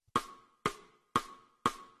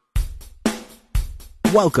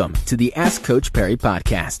Welcome to the Ask Coach Perry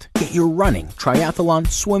podcast. Get your running, triathlon,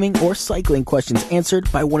 swimming, or cycling questions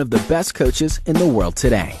answered by one of the best coaches in the world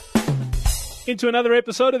today. Into another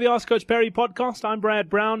episode of the Ask Coach Perry podcast. I'm Brad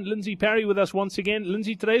Brown. Lindsay Perry with us once again.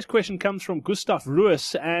 Lindsay, today's question comes from Gustav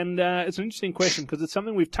Ruiz, and it's an interesting question because it's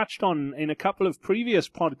something we've touched on in a couple of previous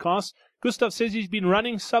podcasts. Gustav says he's been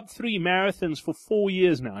running sub-3 marathons for 4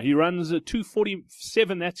 years now. He runs a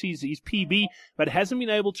 2:47, that's his PB, but hasn't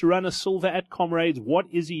been able to run a silver at Comrades. What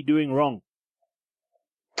is he doing wrong?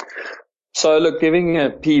 So look, giving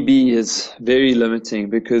a PB is very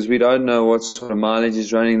limiting because we don't know what sort of mileage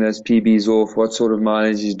he's running those PBs off, what sort of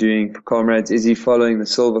mileage he's doing for Comrades. Is he following the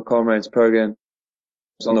Silver Comrades program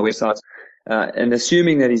on the website? And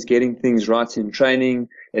assuming that he's getting things right in training,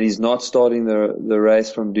 that he's not starting the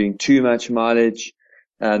race from doing too much mileage,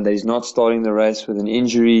 and that he's not starting the race with an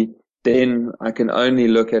injury, then I can only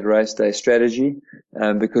look at race day strategy,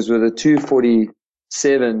 because with a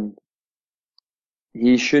 2:47,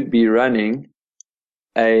 he should be running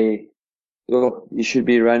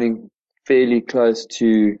fairly close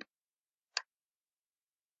to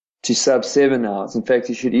sub 7 hours. In fact,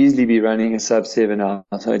 he should easily be running a sub 7 hours.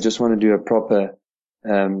 So I just want to do a proper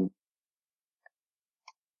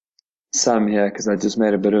sum here because I just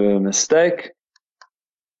made a bit of a mistake.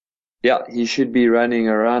 Yeah, he should be running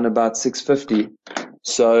around about 6:50.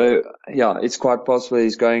 So yeah, it's quite possible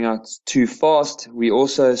he's going out too fast. We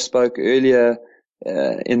also spoke earlier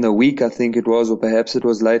in the week, I think it was, or perhaps it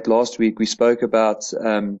was late last week, we spoke about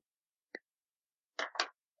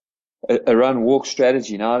a run-walk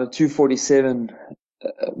strategy. Now, the 2:47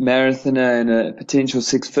 marathoner and a potential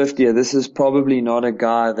 6:50, this is probably not a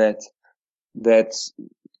guy that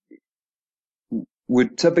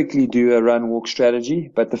would typically do a run-walk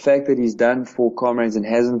strategy, but the fact that he's done 4 Comrades and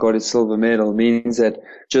hasn't got his silver medal means that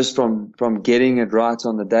just from getting it right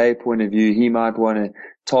on the day point of view, he might want to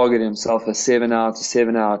target himself a 7 hour to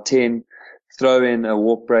 7 hour 10, throw in a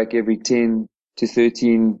walk break every 10 to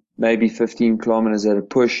 13, maybe 15 kilometers at a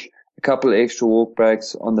push, a couple of extra walk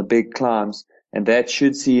breaks on the big climbs, and that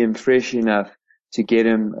should see him fresh enough to get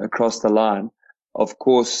him across the line. Of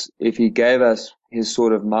course, if he gave us his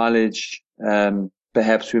sort of mileage,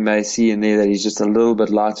 perhaps we may see in there that he's just a little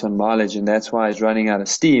bit light on mileage, and that's why he's running out of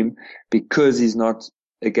steam, because he's not,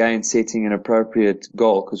 again, setting an appropriate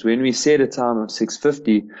goal. Because when we set a time of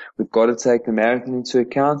 6:50, we've got to take the marathon into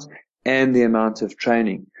account and the amount of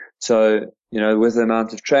training. So, with the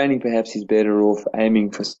amount of training, perhaps he's better off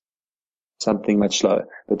aiming for something much lower.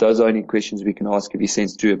 But those are only questions we can ask if he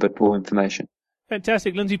sends through a bit more information.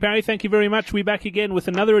 Fantastic. Lindsay Perry, thank you very much. We're back again with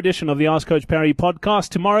another edition of the Ask Coach Perry podcast.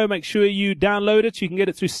 Tomorrow, make sure you download it. You can get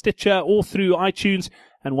it through Stitcher or through iTunes.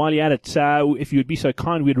 And while you're at it, if you would be so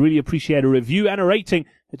kind, we'd really appreciate a review and a rating.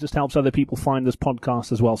 It just helps other people find this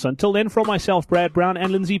podcast as well. So until then, from myself, Brad Brown,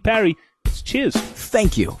 and Lindsay Perry, it's cheers.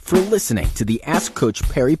 Thank you for listening to the Ask Coach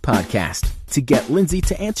Perry podcast. To get Lindsay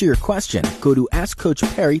to answer your question, go to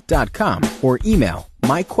AskCoachPerry.com or email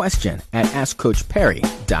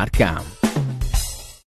myquestion@AskCoachPerry.com.